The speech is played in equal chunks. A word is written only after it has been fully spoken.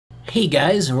Hey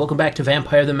guys, and welcome back to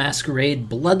Vampire the Masquerade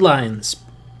Bloodlines.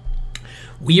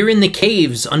 We are in the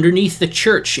caves underneath the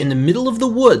church in the middle of the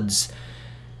woods,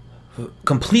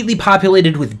 completely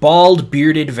populated with bald,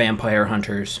 bearded vampire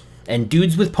hunters, and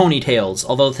dudes with ponytails,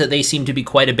 although they seem to be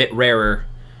quite a bit rarer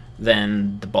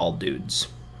than the bald dudes.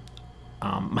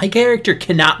 My character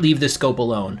cannot leave the scope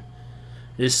alone.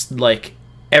 Just like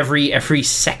every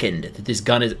second that this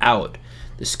gun is out,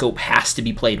 the scope has to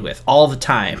be played with, all the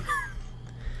time.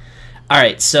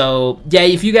 Alright, so, yeah,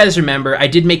 if you guys remember, I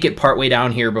did make it partway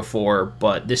down here before,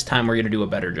 but this time we're going to do a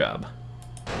better job.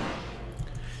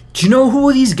 Do you know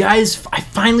who these guys... I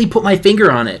finally put my finger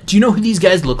on it. Do you know who these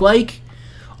guys look like?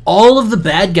 All of the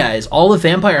bad guys, all the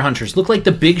vampire hunters, look like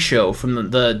the Big Show from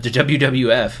the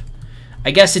WWF.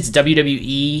 I guess it's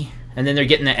WWE, and then they're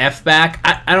getting the F back.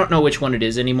 I don't know which one it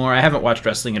is anymore. I haven't watched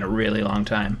wrestling in a really long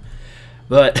time.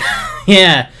 But,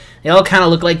 yeah, they all kind of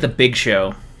look like the Big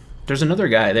Show. There's another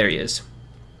guy. There he is.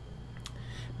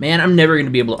 Man, I'm never going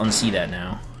to be able to unsee that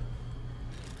now.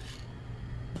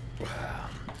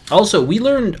 Also, we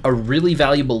learned a really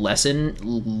valuable lesson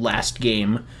last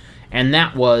game, and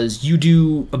that was you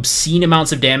do obscene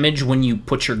amounts of damage when you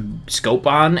put your scope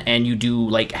on, and you do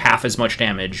like half as much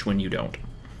damage when you don't.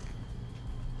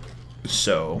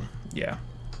 So, yeah.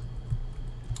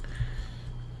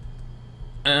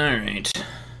 Alright.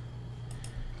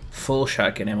 Full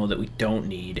shotgun ammo that we don't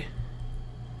need.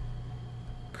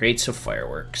 Crates of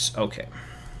fireworks. Okay.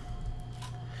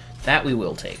 That we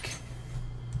will take.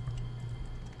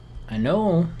 I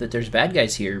know that there's bad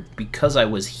guys here because I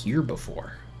was here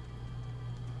before.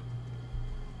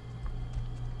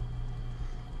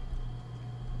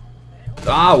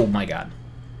 Oh my god.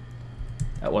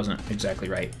 That wasn't exactly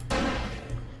right.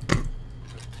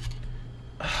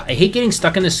 I hate getting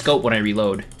stuck in the scope when I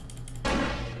reload.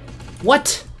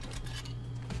 What?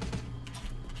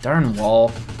 Darn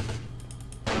wall.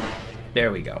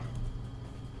 There we go.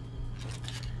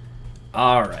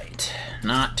 Alright.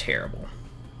 Not terrible.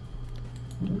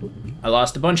 I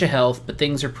lost a bunch of health, but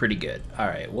things are pretty good.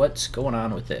 Alright, what's going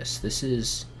on with this? This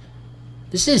is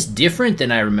different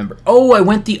than I remember. Oh, I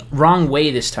went the wrong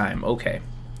way this time. Okay.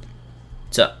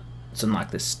 What's up? Let's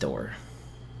unlock this door.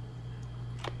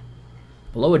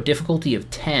 Below a difficulty of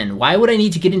 10. Why would I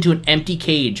need to get into an empty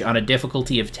cage on a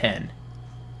difficulty of 10?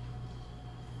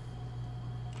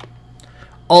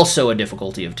 Also a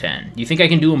difficulty of 10. Do you think I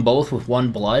can do them both with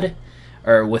one blood?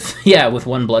 Or with, yeah, with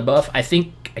one blood buff? I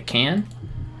think I can.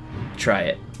 Try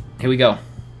it. Here we go.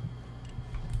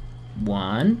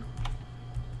 1.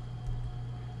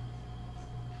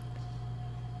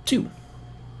 2.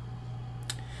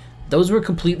 Those were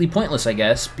completely pointless, I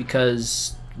guess,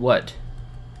 because... what?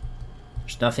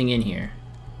 There's nothing in here.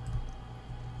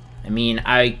 I mean,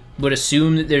 I would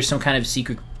assume that there's some kind of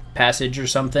secret passage or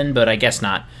something, but I guess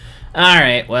not.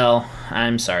 Alright, well,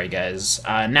 I'm sorry, guys.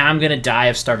 Now I'm gonna die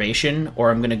of starvation,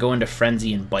 or I'm gonna go into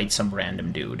frenzy and bite some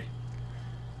random dude.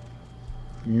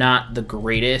 Not the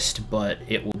greatest, but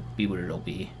it will be what it'll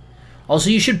be. Also,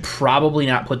 you should probably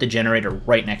not put the generator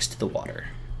right next to the water.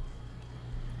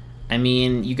 I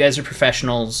mean, you guys are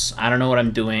professionals. I don't know what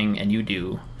I'm doing, and you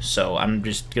do. So I'm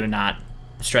just gonna not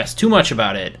stress too much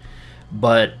about it,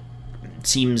 but it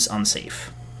seems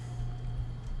unsafe.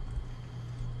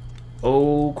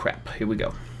 Oh, crap. Here we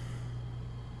go.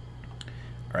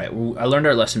 Alright, I learned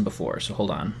our lesson before, so hold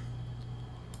on.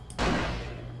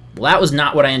 Well, that was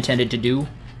not what I intended to do.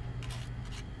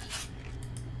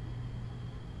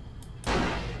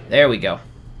 There we go.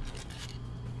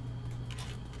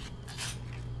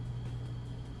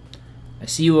 I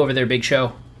see you over there, Big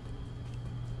Show.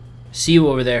 See you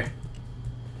over there.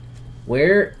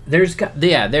 Where?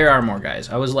 Yeah, there are more guys.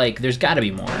 I was like, there's gotta be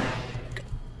more.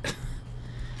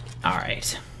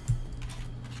 Alright.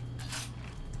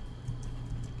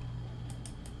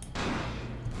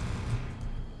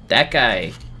 That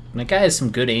guy has some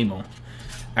good ammo.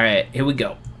 Alright, here we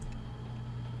go.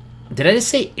 Did I just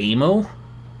say ammo?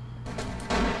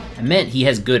 I meant he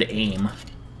has good aim.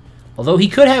 Although he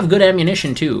could have good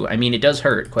ammunition too. I mean, it does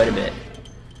hurt quite a bit.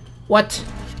 What?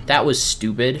 That was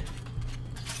stupid.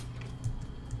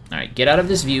 Alright, get out of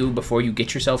this view before you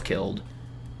get yourself killed.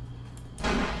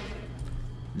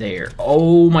 There.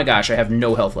 Oh my gosh, I have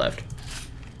no health left.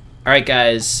 Alright,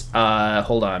 guys.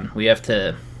 Hold on. We have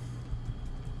to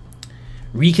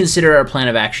reconsider our plan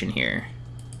of action here.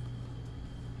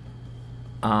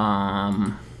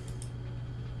 I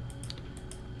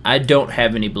don't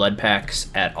have any blood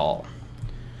packs at all.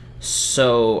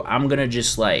 So I'm gonna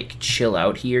just like chill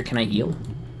out here. Can I heal?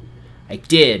 I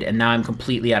did, and now I'm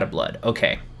completely out of blood.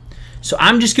 Okay. So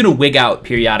I'm just gonna wig out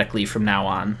periodically from now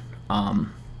on.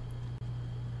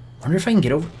 Wonder if I can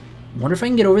get over... Wonder if I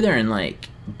can get over there and, like,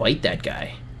 bite that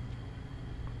guy.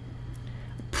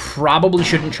 Probably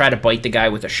shouldn't try to bite the guy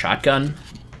with a shotgun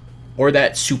or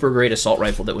that super great assault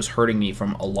rifle that was hurting me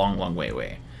from a long, long way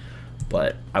away.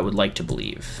 But I would like to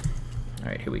believe.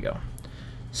 Alright, here we go.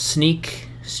 Sneak,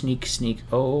 sneak, sneak.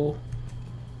 Oh.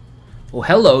 Oh,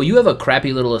 hello. You have a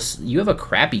crappy little... You have a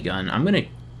crappy gun. I'm going to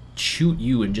shoot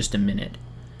you in just a minute.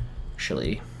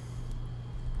 Actually.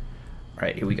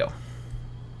 Alright, here we go.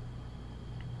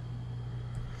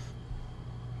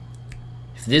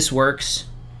 If this works,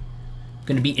 I'm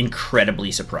going to be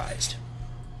incredibly surprised.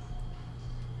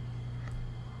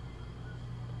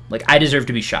 Like, I deserve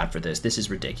to be shot for this. This is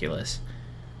ridiculous.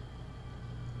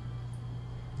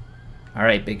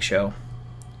 Alright, Big Show.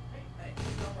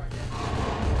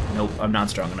 Nope, I'm not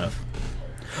strong enough.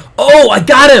 Oh, I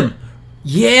got him!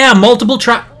 Yeah, multiple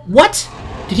try... What?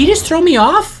 Did he just throw me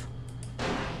off?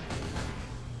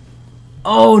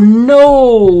 Oh,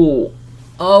 no!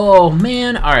 Oh,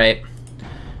 man. Alright.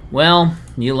 Well,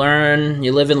 you learn,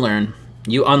 you live and learn.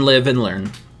 You unlive and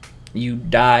learn. You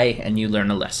die and you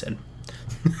learn a lesson.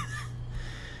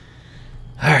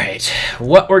 Alright,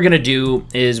 what we're gonna do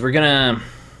is we're gonna...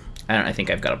 I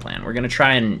think I've got a plan. We're gonna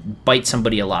try and bite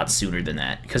somebody a lot sooner than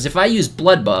that. Because if I use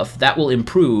blood buff, that will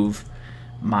improve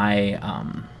my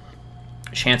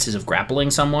chances of grappling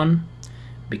someone.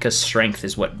 Because strength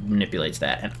is what manipulates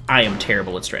that. And I am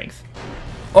terrible at strength.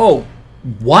 Oh,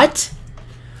 what?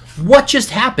 What just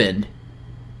happened?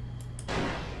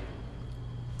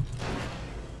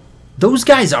 Those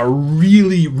guys are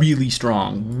really, really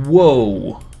strong.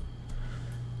 Whoa.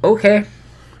 Okay.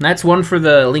 That's one for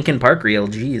the Linkin Park reel.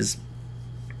 Jeez.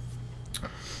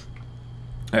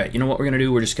 Alright, you know what we're gonna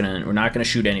do? We're not gonna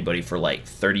shoot anybody for like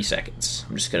 30 seconds.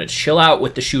 I'm just gonna chill out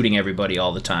with the shooting everybody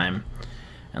all the time.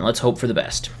 And let's hope for the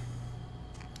best.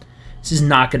 This is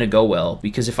not gonna go well,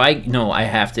 because if I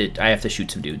have to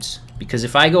shoot some dudes. Because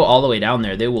if I go all the way down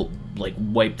there, they will like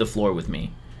wipe the floor with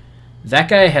me. That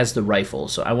guy has the rifle,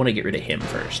 so I want to get rid of him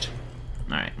first.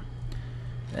 Alright.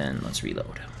 Then let's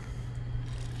reload.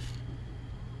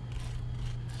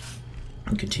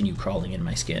 And continue crawling in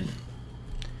my skin.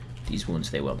 These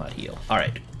wounds, they will not heal.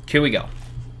 Alright, here we go.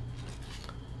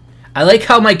 I like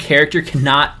how my character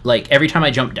cannot, like, every time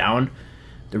I jump down,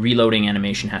 the reloading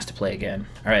animation has to play again.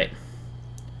 Alright.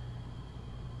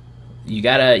 You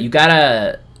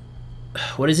gotta...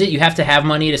 What is it? You have to have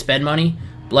money to spend money?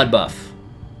 Blood buff.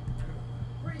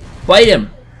 Bite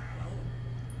him!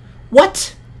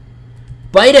 What?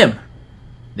 Bite him!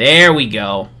 There we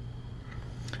go.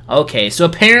 Okay, so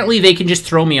apparently they can just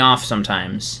throw me off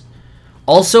sometimes.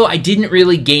 Also, I didn't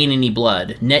really gain any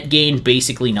blood. Net gained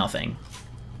basically nothing.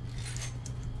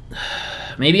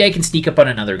 Maybe I can sneak up on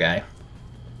another guy.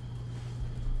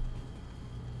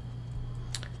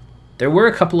 There were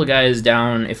a couple of guys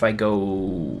down if I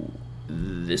go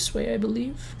this way, I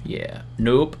believe. Yeah.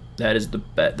 Nope. That is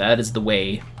the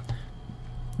way.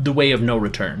 The way of no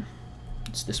return.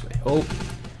 It's this way. Oh.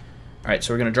 Alright,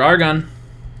 so we're gonna draw our gun.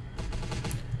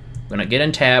 We're gonna get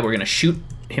in tab. We're gonna shoot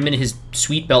him in his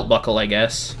sweet belt buckle, I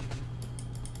guess.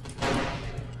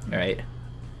 Alright.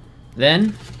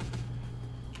 Then,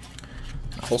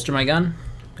 I'll holster my gun.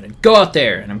 I'm gonna go out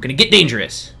there, and I'm gonna get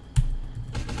dangerous.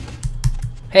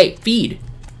 Hey, feed.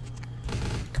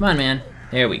 Come on, man.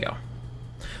 There we go.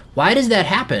 Why does that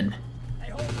happen?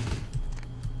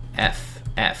 F,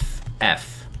 F,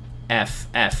 F, F,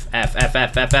 F, F, F,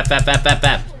 F, F, F, F, F, F,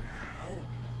 F.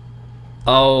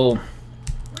 Oh.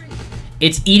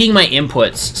 It's eating my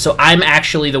inputs, so I'm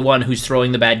actually the one who's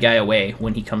throwing the bad guy away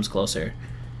when he comes closer.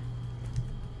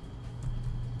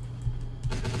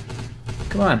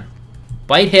 Come on.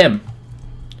 Bite him.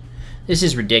 This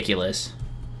is ridiculous.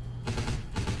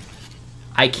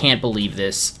 I can't believe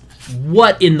this.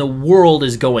 What in the world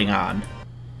is going on?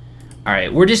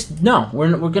 Alright, we're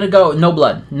gonna go no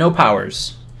blood, no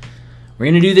powers. We're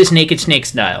gonna do this Naked Snake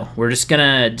style. We're just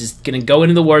gonna go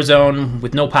into the war zone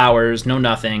with no powers, no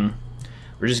nothing.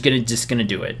 We're just gonna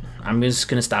do it. I'm just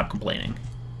gonna stop complaining.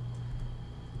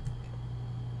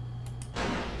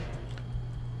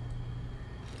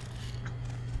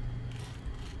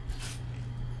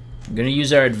 I'm gonna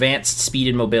use our advanced speed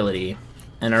and mobility,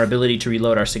 and our ability to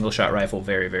reload our single-shot rifle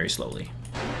very, very slowly.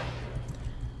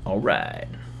 All right.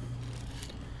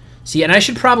 See, and I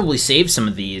should probably save some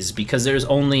of these because I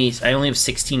only have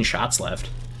 16 shots left.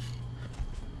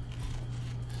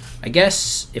 I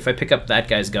guess if I pick up that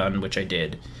guy's gun, which I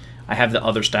did, I have the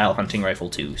other style hunting rifle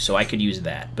too, so I could use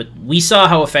that. But we saw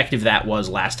how effective that was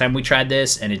last time we tried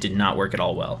this, and it did not work at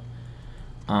all well.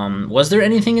 Was there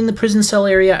anything in the prison cell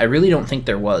area? I really don't think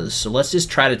there was, so let's just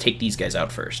try to take these guys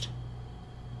out first.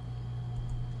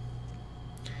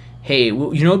 Hey, you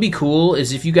know what'd be cool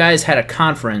is if you guys had a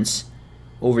conference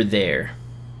over there.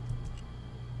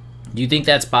 Do you think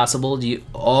that's possible? Do you?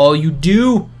 Oh, you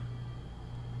do?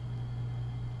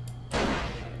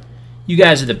 You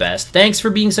guys are the best. Thanks for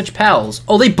being such pals.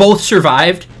 Oh, they both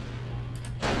survived?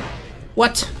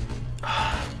 What?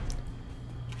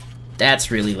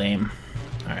 That's really lame.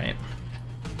 Alright.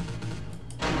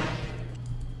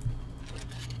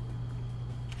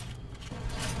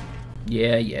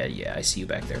 Yeah. I see you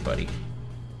back there, buddy.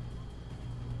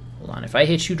 Hold on. If I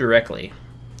hit you directly...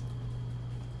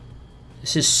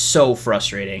 This is so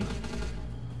frustrating.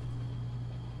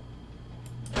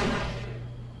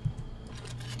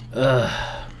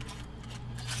 Ugh.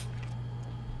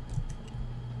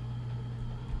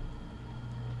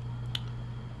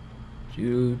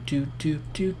 Do.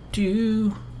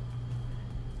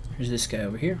 There's this guy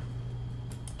over here.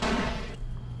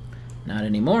 Not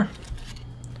anymore.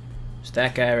 There's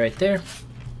that guy right there.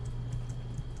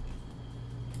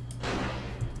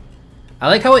 I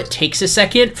like how it takes a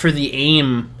second for the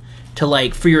aim to,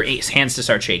 like, for your hands to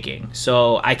start shaking.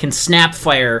 So I can snap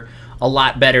fire a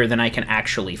lot better than I can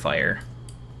actually fire.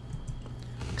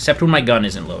 Except when my gun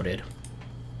isn't loaded.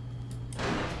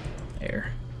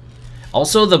 There.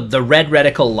 Also, the red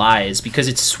reticle lies because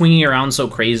it's swinging around so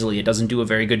crazily. It doesn't do a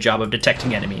very good job of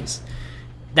detecting enemies.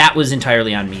 That was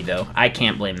entirely on me, though. I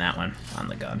can't blame that one on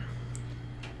the gun.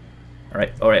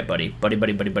 Alright, buddy.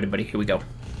 Buddy. Here we go.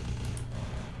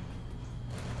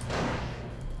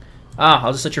 Ah,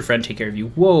 I'll just let your friend take care of you.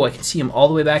 Whoa, I can see him all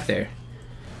the way back there.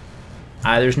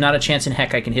 There's not a chance in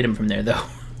heck I can hit him from there, though.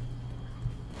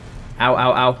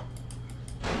 Ow.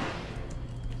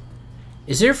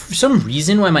 Is there some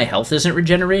reason why my health isn't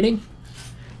regenerating?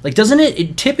 Like, doesn't it...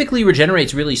 It typically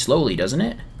regenerates really slowly, doesn't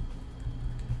it?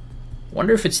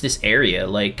 Wonder if it's this area.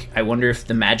 Like, I wonder if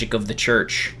the magic of the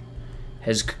church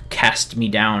has cast me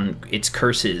down its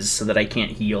curses so that I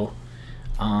can't heal.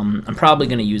 I'm probably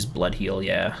going to use blood heal,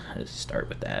 yeah. Let's start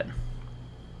with that.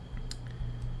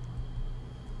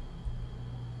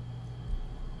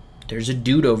 There's a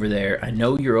dude over there. I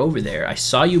know you're over there. I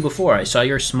saw you before. I saw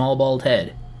your small bald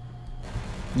head.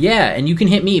 Yeah, and you can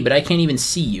hit me, but I can't even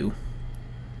see you.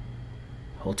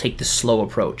 I'll take the slow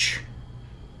approach.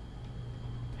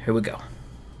 Here we go.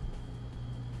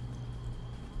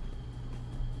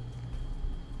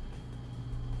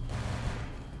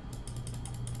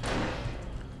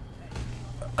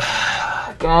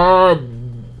 God.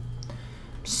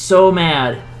 So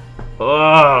mad.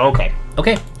 Oh, okay.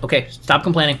 Okay. Stop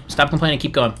complaining.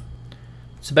 Keep going.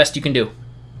 It's the best you can do.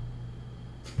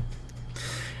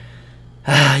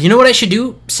 You know what I should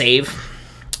do? Save.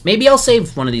 Maybe I'll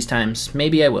save one of these times.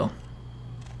 Maybe I will.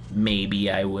 Maybe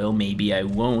I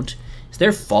won't. Is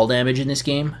there fall damage in this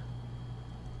game?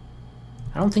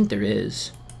 I don't think there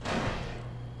is.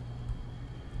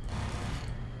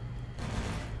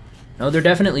 No, there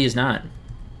definitely is not.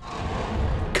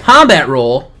 Combat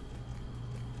roll?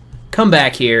 Come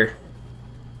back here.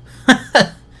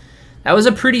 That was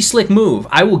a pretty slick move.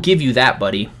 I will give you that,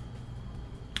 buddy.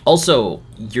 Also,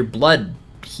 your blood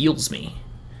heals me.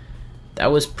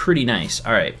 That was pretty nice.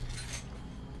 All right.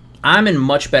 I'm in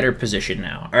much better position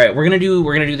now. All right, we're gonna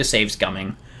do the save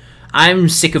scumming. I'm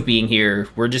sick of being here.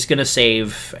 We're just gonna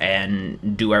save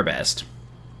and do our best.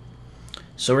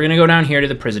 So we're gonna go down here to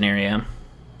the prison area,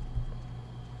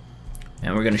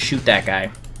 and we're gonna shoot that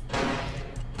guy.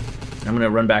 I'm gonna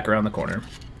run back around the corner.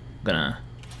 I'm gonna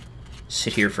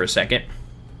sit here for a second.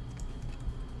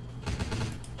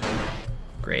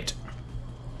 Great.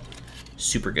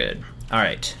 Super good. All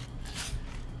right.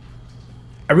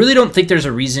 I really don't think there's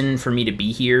a reason for me to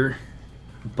be here,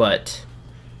 but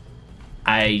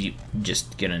I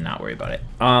just gonna not worry about it.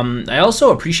 I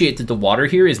also appreciate that the water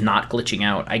here is not glitching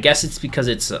out. I guess it's because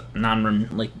it's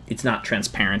it's not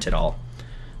transparent at all,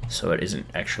 so it isn't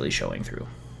actually showing through.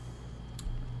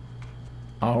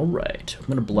 All right, I'm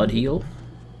gonna blood heal.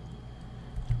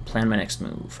 Plan my next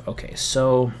move. Okay,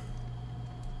 so.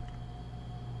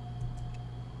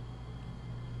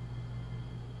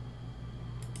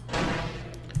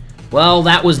 Well,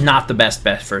 that was not the best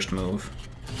first move.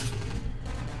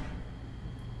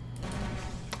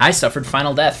 I suffered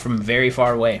final death from very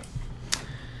far away.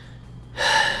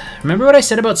 Remember what I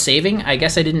said about saving? I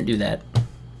guess I didn't do that.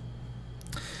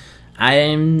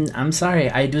 I'm sorry.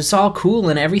 I was all cool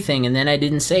and everything, and then I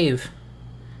didn't save.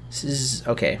 This is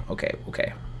okay. Okay,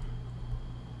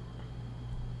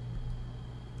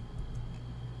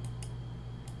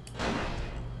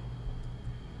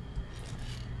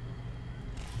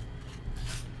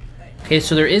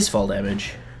 so there is fall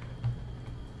damage.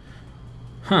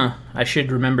 Huh, I should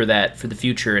remember that for the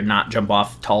future and not jump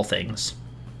off tall things.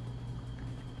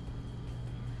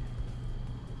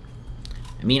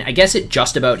 I mean, I guess it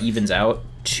just about evens out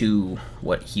to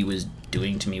what he was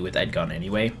doing to me with that gun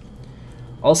anyway.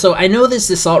 Also, I know this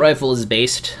assault rifle is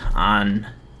based on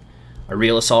a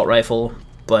real assault rifle,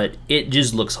 but it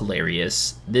just looks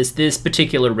hilarious. This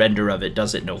particular render of it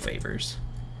does it no favors.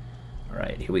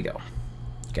 Alright, here we go.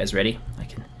 You guys ready? I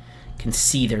can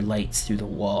see their lights through the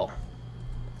wall.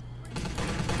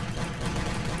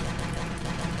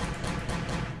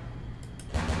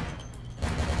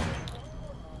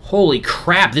 Holy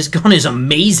crap, this gun is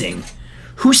amazing!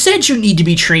 Who said you need to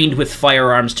be trained with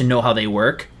firearms to know how they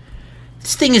work?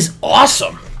 This thing is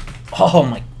awesome! Oh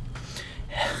my...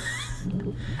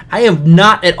 I am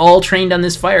not at all trained on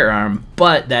this firearm,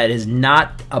 but that is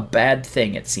not a bad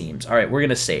thing, it seems. Alright, we're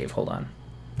gonna save. Hold on.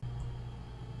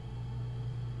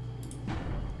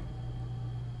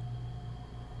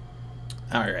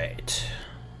 Alright.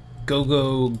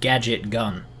 Go-go gadget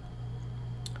gun.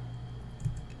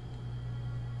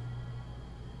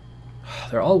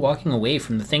 They're all walking away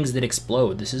from the things that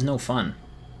explode. This is no fun.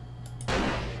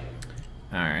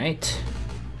 Alright.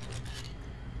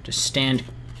 Just stand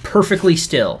perfectly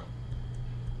still.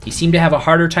 You seem to have a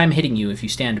harder time hitting you if you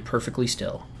stand perfectly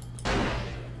still.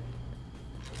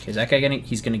 Okay, is that guy gonna...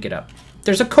 He's gonna get up.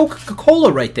 There's a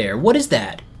Coca-Cola right there. What is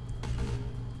that?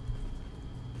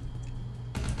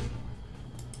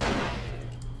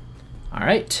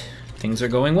 Alright. Things are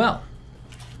going well.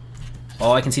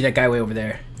 Oh, I can see that guy way over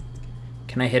there.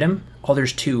 Can I hit him? Oh,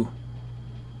 there's two.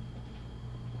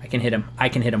 I can hit him. I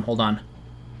can hit him. Hold on.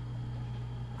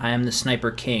 I am the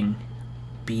Sniper King.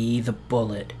 Be the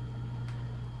bullet.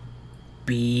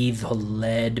 Be the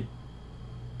lead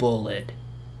bullet.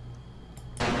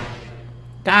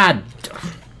 God.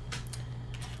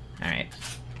 Alright.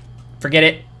 Forget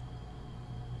it.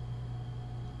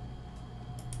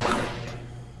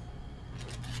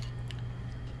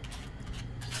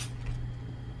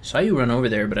 Saw you run over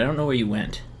there, but I don't know where you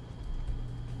went.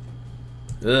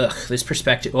 Ugh, this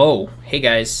perspective. Oh, hey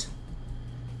guys.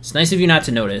 It's nice of you not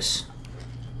to notice.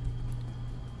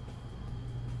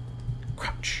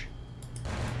 Crouch.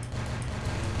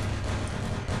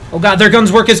 Oh god, their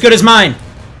guns work as good as mine!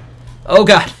 Oh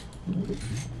god.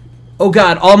 Oh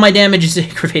god, all my damage is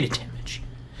aggravated damage.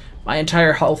 My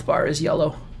entire health bar is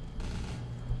yellow.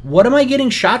 What am I getting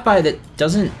shot by that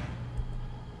doesn't...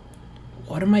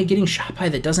 What am I getting shot by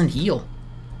that doesn't heal?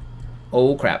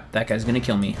 Oh crap, that guy's gonna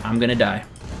kill me. I'm gonna die.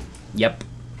 Yep.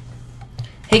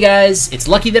 Hey guys, it's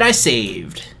lucky that I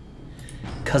saved.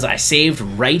 'Cause I saved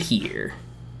right here.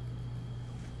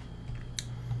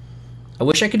 I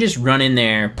wish I could just run in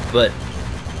there, but...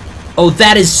 Oh,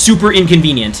 that is super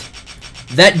inconvenient.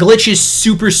 That glitch is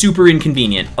super, super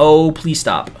inconvenient. Oh, please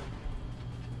stop.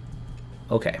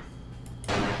 Okay.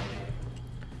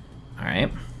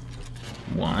 Alright.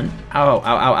 One. Ow,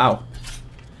 ow, ow, ow.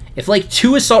 If like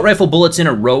 2 assault rifle bullets in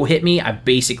a row hit me, I'm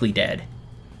basically dead.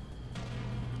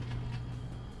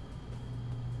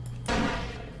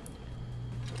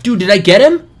 Dude, did I get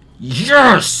him?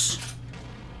 Yes!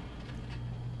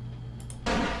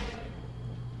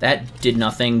 That did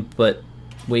nothing but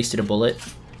wasted a bullet.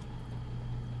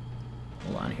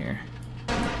 Hold on here.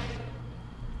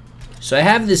 So I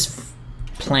have this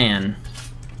plan.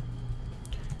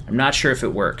 I'm not sure if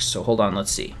it works, so hold on,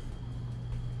 let's see.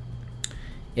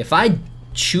 If I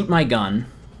shoot my gun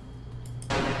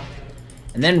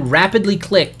and then rapidly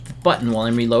click the button while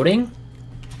I'm reloading,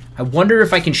 I wonder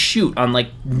if I can shoot on,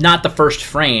 like, not the first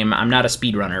frame. I'm not a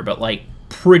speedrunner, but, like,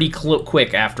 pretty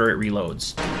quick after it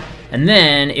reloads. And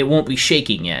then it won't be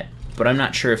shaking yet, but I'm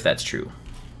not sure if that's true.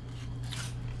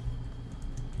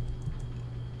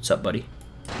 What's up, buddy?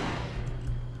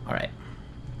 Alright.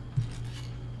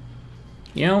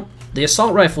 You know, the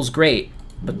assault rifle's great,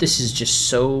 but this is just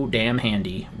so damn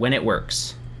handy when it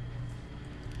works.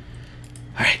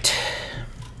 Alright.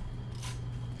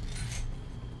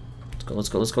 Let's go, let's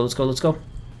go, let's go, let's go, let's go.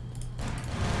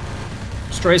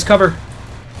 Destroy his cover.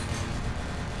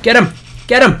 Get him!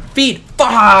 Get him! Feet!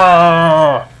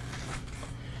 Ah!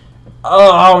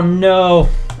 Oh no.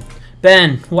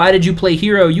 Ben, why did you play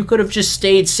hero? You could have just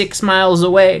stayed 6 miles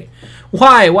away.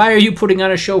 Why? Why are you putting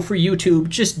on a show for YouTube?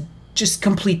 Just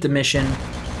complete the mission.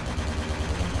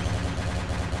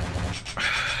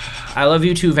 I love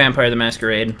you too, Vampire the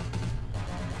Masquerade.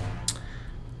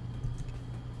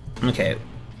 Okay,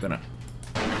 gonna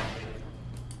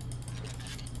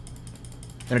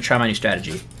try my new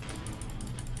strategy.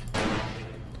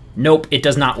 Nope, it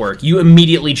does not work. You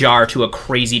immediately jar to a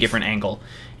crazy different angle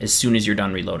as soon as you're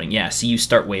done reloading. Yeah, see, you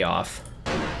start way off.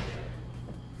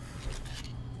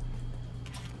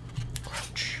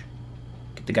 Crouch.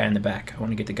 Get the guy in the back. I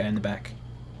want to get the guy in the back.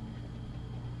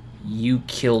 You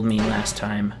killed me last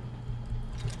time.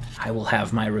 I will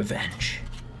have my revenge.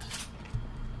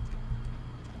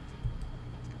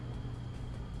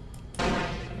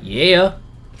 Yeah.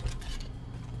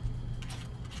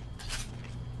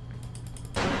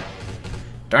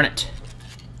 Darn it.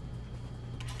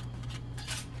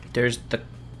 There's the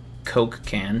Coke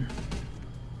can.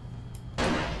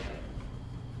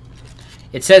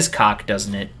 It says cock,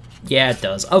 doesn't it? Yeah, it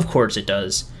does. Of course it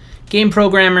does. Game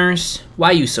programmers,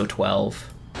 why you so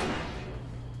 12?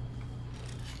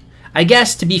 I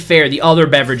guess, to be fair, the other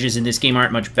beverages in this game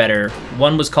aren't much better.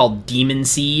 One was called Demon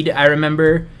Seed, I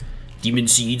remember. Demon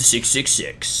Seed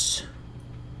 666.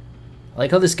 I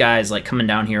like how this guy's like coming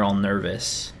down here all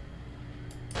nervous.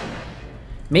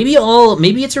 Maybe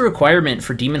it's a requirement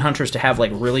for demon hunters to have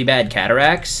like really bad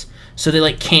cataracts, so they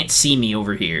like can't see me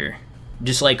over here.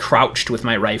 Just like crouched with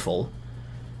my rifle.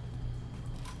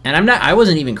 And I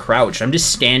wasn't even crouched. I'm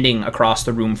just standing across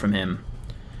the room from him.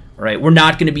 All right, we're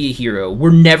not going to be a hero.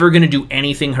 We're never going to do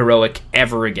anything heroic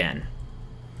ever again.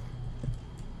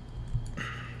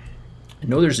 I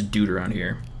know there's a dude around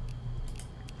here.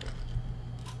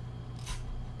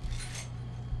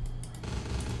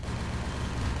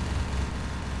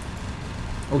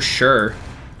 Oh, sure.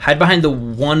 Hide behind the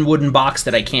one wooden box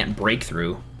that I can't break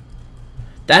through.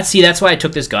 That's why I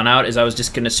took this gun out, is I was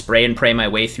just going to spray and pray my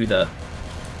way through the...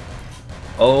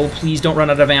 Oh, please don't run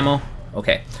out of ammo.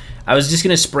 Okay. I was just going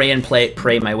to spray and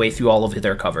pray my way through all of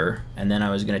their cover, and then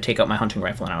I was going to take out my hunting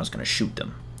rifle and I was going to shoot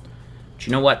them. But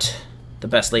you know what? The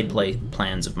best laid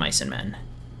plans of mice and men.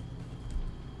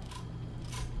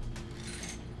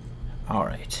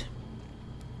 Alright.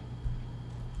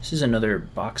 This is another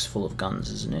box full of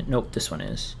guns, isn't it? Nope, this one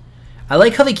is. I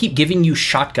like how they keep giving you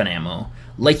shotgun ammo.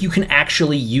 Like you can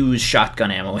actually use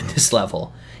shotgun ammo in this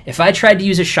level. If I tried to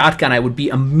use a shotgun, I would be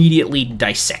immediately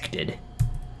dissected.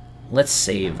 Let's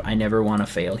save. I never want to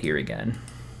fail here again.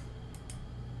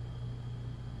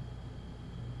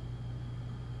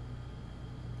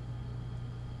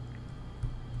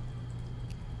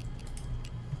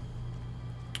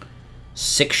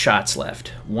 Six shots left.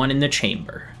 One in the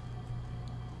chamber.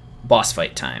 Boss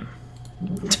fight time.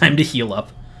 Time to heal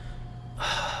up.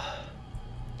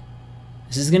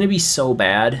 This is going to be so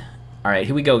bad. Alright,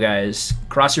 here we go, guys.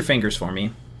 Cross your fingers for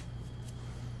me.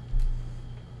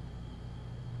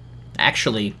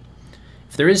 Actually,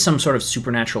 if there is some sort of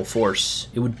supernatural force,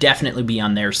 it would definitely be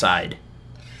on their side.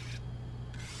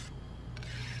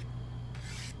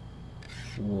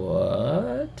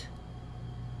 What?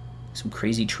 Some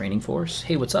crazy training force?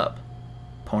 Hey, what's up?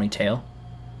 Ponytail.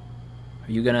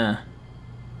 Are you gonna...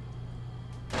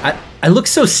 I look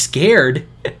so scared.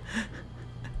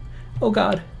 Oh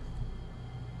god.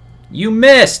 You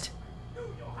missed!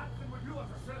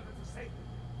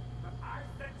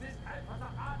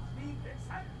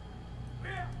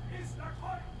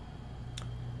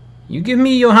 You give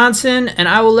me Johansson, and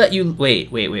I will let you...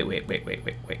 Wait. And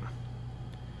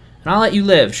I'll let you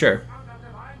live, sure.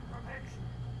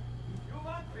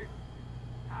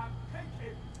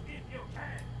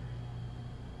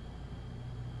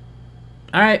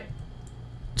 Alright.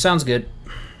 Sounds good.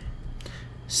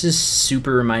 This is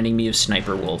super reminding me of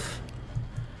Sniper Wolf.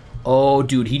 Oh,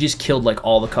 dude, he just killed, like,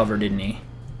 all the cover, didn't he?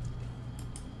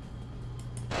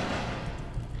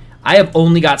 I have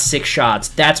only got 6 shots.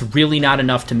 That's really not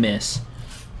enough to miss.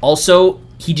 Also,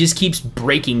 he just keeps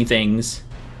breaking things.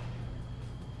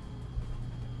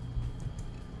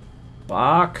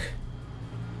 Bach.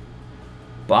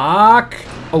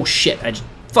 Oh, shit.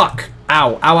 Fuck.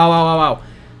 Ow.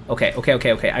 Okay.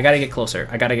 I gotta get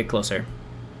closer.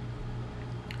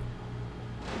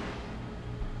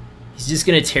 He's just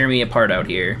gonna tear me apart out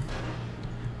here.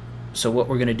 So what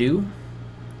we're gonna do...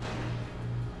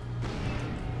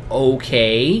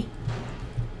 Okay.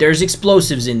 There's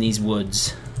explosives in these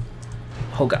woods.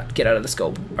 Oh god, get out of the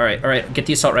scope. Alright, get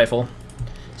the assault rifle.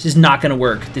 This is not gonna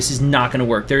work.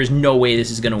 There is no way this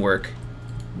is gonna work.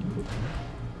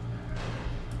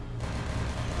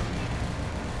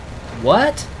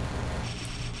 What?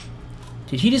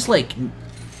 Did he just, like,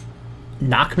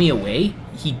 knock me away?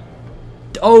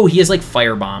 Oh, he has, like,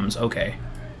 fire bombs. Okay.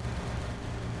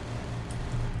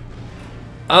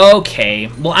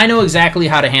 Okay. Well, I know exactly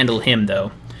how to handle him,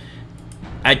 though.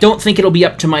 I don't think it'll be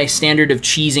up to my standard of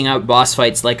cheesing out boss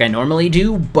fights like I normally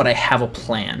do, but I have a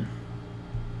plan.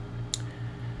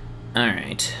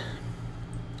 Alright.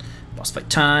 Boss fight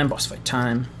time.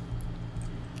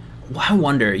 Well, I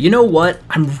wonder, you know what?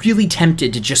 I'm really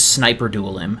tempted to just sniper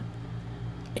duel him.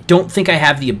 I don't think I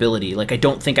have the ability. Like, I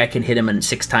don't think I can hit him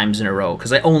 6 times in a row,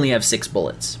 because I only have 6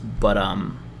 bullets. But,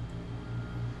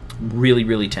 really,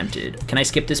 really tempted. Can I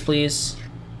skip this, please?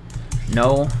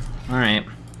 No? Alright.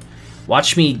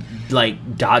 Watch me,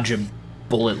 like, dodge a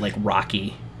bullet like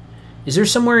Rocky. Is there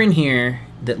somewhere in here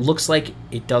that looks like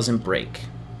it doesn't break?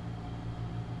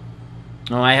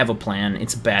 Oh, I have a plan.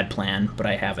 It's a bad plan, but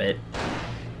I have it.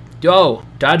 Oh,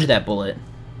 dodge that bullet.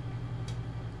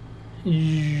 You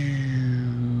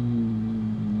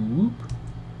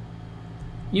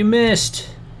missed.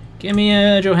 Give me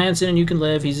a Johansson and you can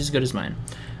live. He's as good as mine.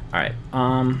 Alright,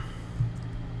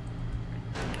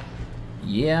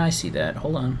 yeah, I see that.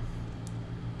 Hold on.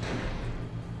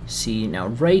 See, now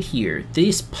right here,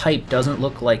 this pipe doesn't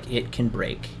look like it can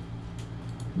break.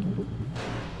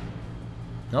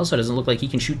 It also doesn't look like he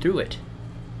can shoot through it.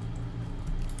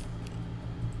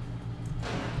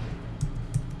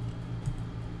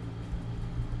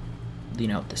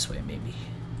 Lean out this way, maybe.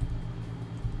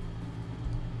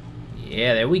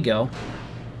 Yeah, there we go.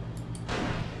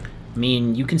 I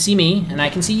mean, you can see me, and I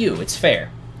can see you. It's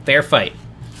fair. Fair fight.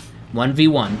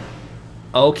 1v1.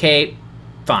 Okay,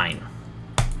 fine.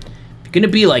 If you're gonna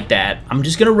be like that, I'm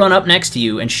just gonna run up next to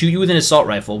you and shoot you with an assault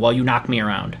rifle while you knock me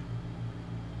around.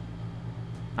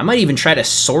 I might even try to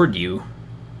sword you.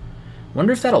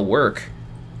 Wonder if that'll work.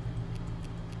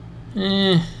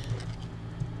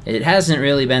 It hasn't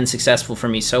really been successful for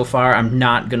me so far. I'm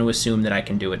not going to assume that I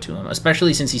can do it to him,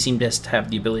 especially since he seems to have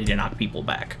the ability to knock people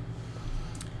back.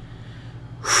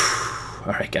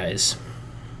 Alright, guys.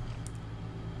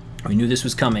 We knew this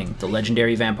was coming. The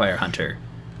legendary vampire hunter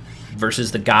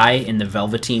versus the guy in the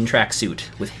velveteen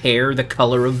tracksuit with hair the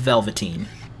color of velveteen.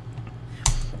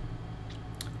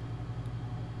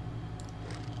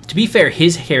 To be fair,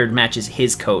 his hair matches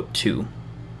his coat, too.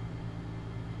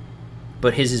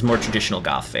 But his is more traditional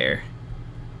goth fare.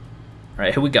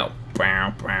 Alright, here we go.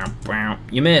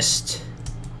 You missed.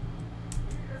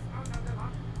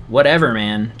 Whatever,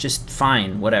 man. Just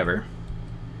fine. Whatever.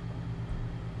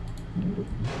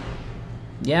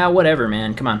 Yeah, whatever,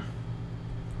 man. Come on.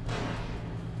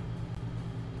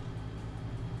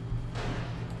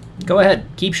 Go ahead.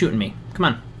 Keep shooting me. Come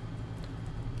on.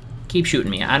 Keep shooting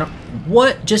me. I don't...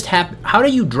 What just happened? How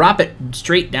do you drop it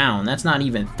straight down? That's not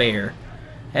even fair.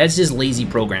 That's just lazy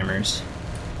programmers.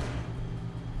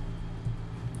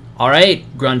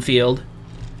 Alright, Grunwald.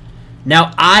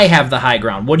 Now I have the high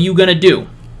ground. What are you gonna do?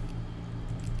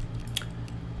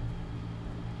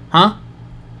 Huh?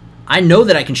 I know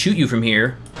that I can shoot you from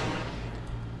here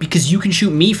because you can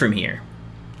shoot me from here.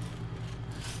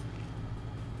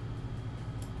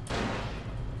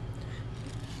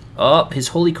 Oh, his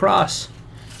holy cross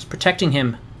is protecting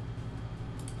him.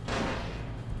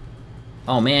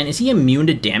 Oh man, is he immune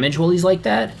to damage while he's like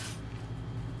that?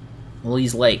 Well,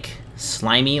 he's like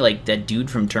slimy, like that dude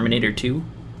from Terminator 2.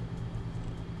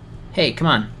 Hey, come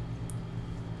on.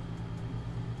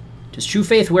 Does true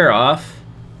faith wear off?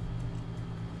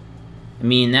 I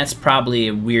mean, that's probably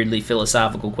a weirdly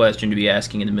philosophical question to be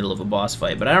asking in the middle of a boss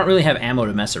fight, but I don't really have ammo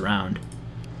to mess around.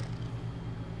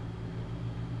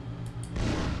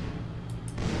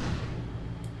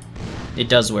 It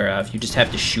does wear off. You just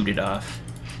have to shoot it off.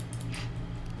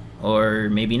 Or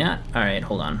maybe not. Alright,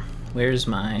 hold on. Where's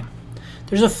my...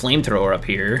 There's a flamethrower up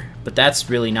here, but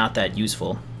that's really not that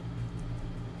useful.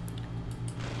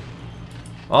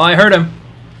 Oh, I hurt him.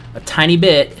 A tiny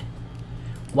bit.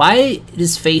 Why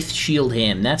does Faith shield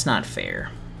him? That's not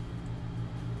fair.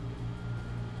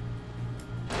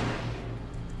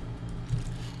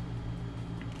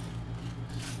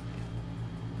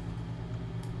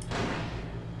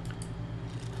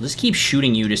 I'll just keep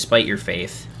shooting you despite your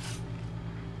faith.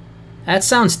 That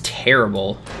sounds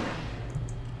terrible.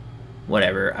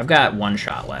 Whatever. I've got one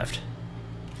shot left.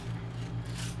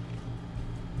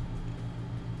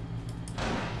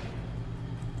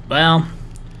 Well,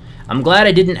 I'm glad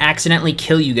I didn't accidentally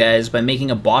kill you guys by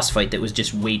making a boss fight that was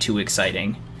just way too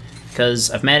exciting.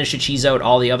 Because I've managed to cheese out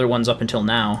all the other ones up until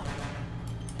now.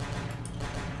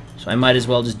 So I might as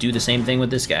well just do the same thing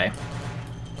with this guy.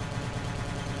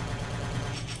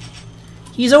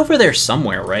 He's over there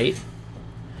somewhere, right?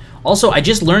 Also, I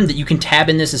just learned that you can tab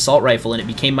in this assault rifle and it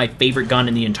became my favorite gun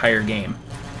in the entire game.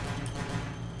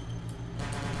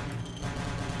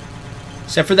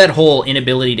 Except for that whole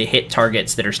inability to hit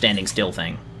targets that are standing still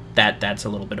thing. That's a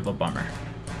little bit of a bummer.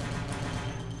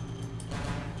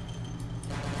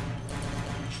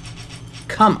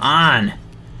 Come on!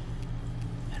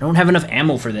 I don't have enough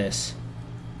ammo for this.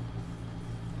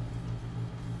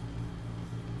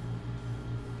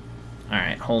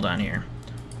 Alright, hold on here.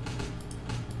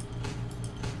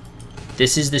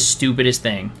 This is the stupidest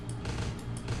thing.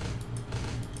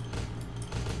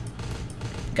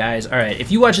 Guys, alright,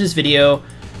 if you watch this video,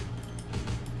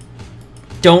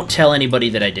 don't tell anybody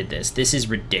that I did this. This is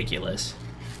ridiculous.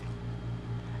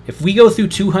 If we go through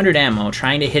 200 ammo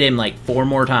trying to hit him like 4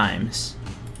 more times,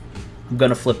 I'm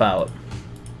gonna flip out.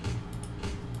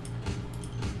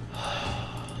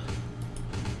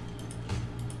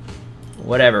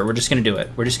 Whatever, we're just gonna do it.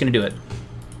 We're just gonna do it.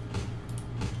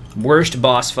 Worst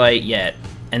boss fight yet,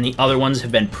 and the other ones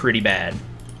have been pretty bad.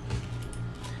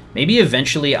 Maybe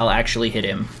eventually I'll actually hit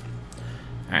him.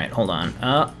 Alright, hold on.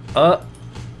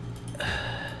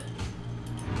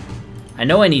 I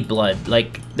know I need blood.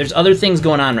 Like, there's other things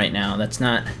going on right now. That's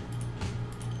not...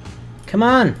 Come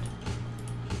on!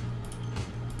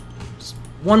 Just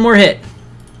one more hit.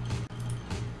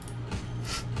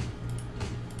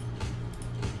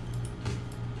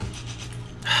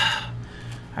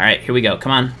 Alright, here we go.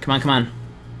 Come on, come on, come on.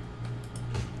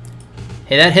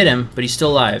 Hey, that hit him, but he's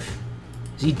still alive.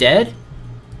 Is he dead?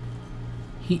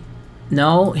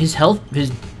 No, his health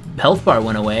bar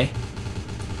went away.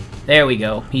 There we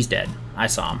go. He's dead. I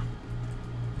saw him.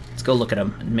 Let's go look at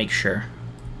him and make sure.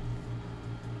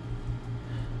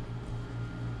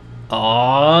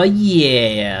 Aw,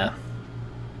 yeah.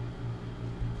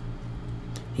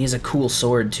 He has a cool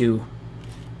sword, too.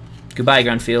 Goodbye,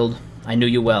 Grunwald. I knew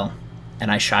you well,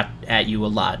 and I shot at you a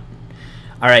lot.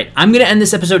 Alright, I'm going to end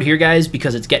this episode here, guys,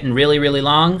 because it's getting really, really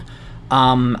long.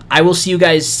 I will see you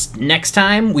guys next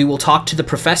time. We will talk to the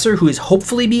professor, who is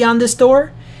hopefully beyond this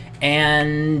door,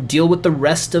 and deal with the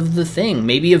rest of the thing.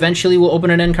 Maybe eventually we'll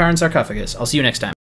open an Encarn sarcophagus. I'll see you next time.